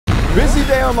Busy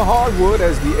day on the hardwood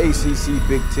as the ACC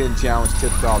Big Ten Challenge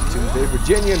tipped off Tuesday.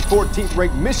 Virginia and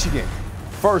 14th-ranked Michigan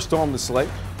first on the slate.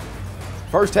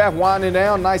 First half winding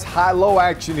down, nice high-low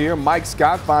action here. Mike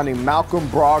Scott finding Malcolm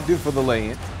Brogdon for the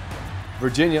lay-in.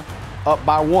 Virginia up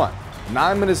by 1.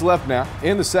 9 minutes left now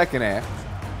in the second half.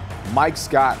 Mike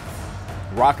Scott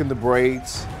rocking the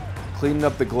braids, cleaning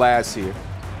up the glass here.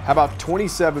 How about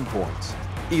 27 points,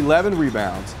 11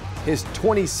 rebounds, his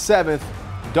 27th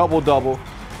double-double.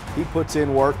 He puts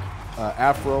in work,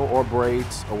 afro or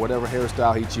braids or whatever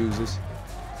hairstyle he chooses.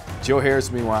 Joe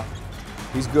Harris, meanwhile,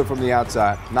 he's good from the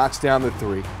outside, knocks down the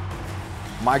three.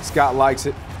 Mike Scott likes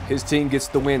it. His team gets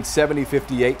the win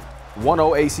 70-58,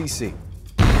 1-0 ACC.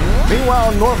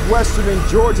 Meanwhile, Northwestern and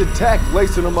Georgia Tech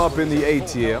lacing them up in the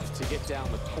ATL.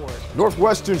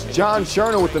 Northwestern's John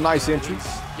Scherner with the nice entry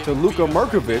to Luka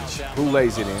Merkovich, who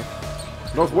lays it in.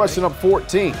 Northwestern up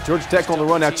 14. Georgia Tech on the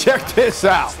run now. Check this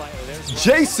out.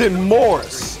 Jason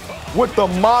Morris with the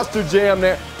monster jam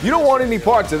there. You don't want any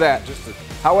parts of that.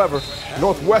 However,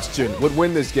 Northwestern would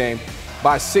win this game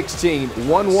by 16,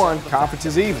 1-1, conference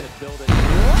is even.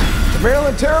 The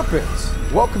Maryland Terrapins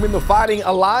welcoming the Fighting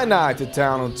Illini to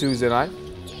town on Tuesday night.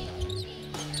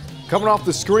 Coming off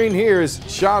the screen here is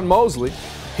Sean Mosley.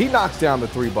 He knocks down the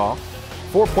three ball.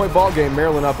 4-point ball game,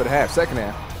 Maryland up at half, second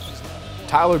half.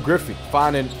 Tyler Griffey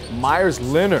finding Myers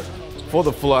Leonard for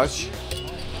the flush.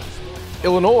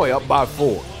 Illinois up by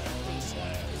 4.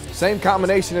 Same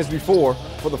combination as before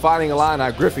for the Fighting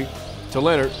Illini. Griffey to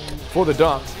Leonard for the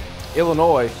dunk.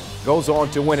 Illinois goes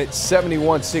on to win it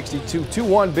 71-62,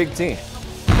 2-1 Big Ten.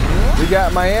 We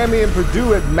got Miami and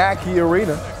Purdue at Mackey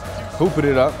Arena, hooping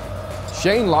it up.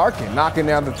 Shane Larkin knocking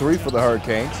down the three for the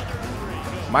Hurricanes.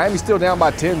 Miami still down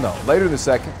by 10 though. Later in the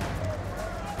second,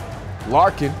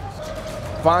 Larkin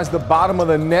finds the bottom of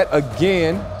the net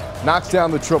again, knocks down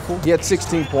the triple. He had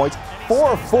 16 points,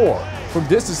 4 of 4 from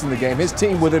distance in the game. His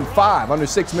team within 5, under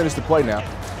 6 minutes to play now.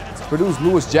 Purdue's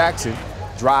Lewis Jackson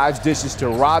drives, dishes to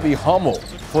Robbie Hummel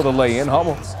for the lay-in.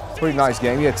 Hummel, pretty nice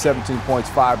game. He had 17 points,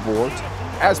 5 boards.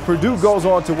 As Purdue goes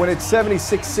on to win it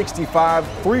 76-65,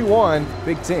 3-1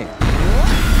 Big Ten.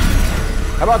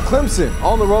 How about Clemson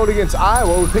on the road against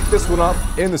Iowa? We picked this one up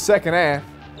in the second half.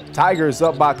 Tigers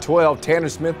up by 12. Tanner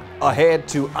Smith ahead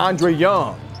to Andre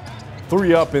Young.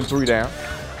 3 up and 3 down.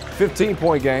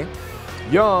 15-point game.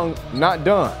 Young not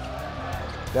done.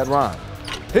 That rhyme.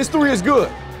 His three is good.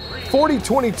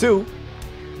 40-22.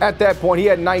 At that point, he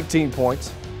had 19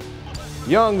 points.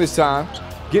 Young this time,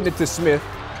 getting it to Smith.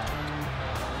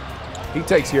 He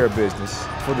takes care of business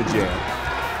for the Jam.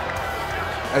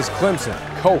 As Clemson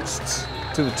coasts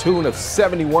to the tune of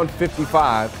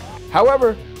 71-55.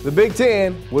 However, the Big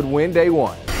Ten would win day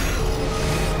 1.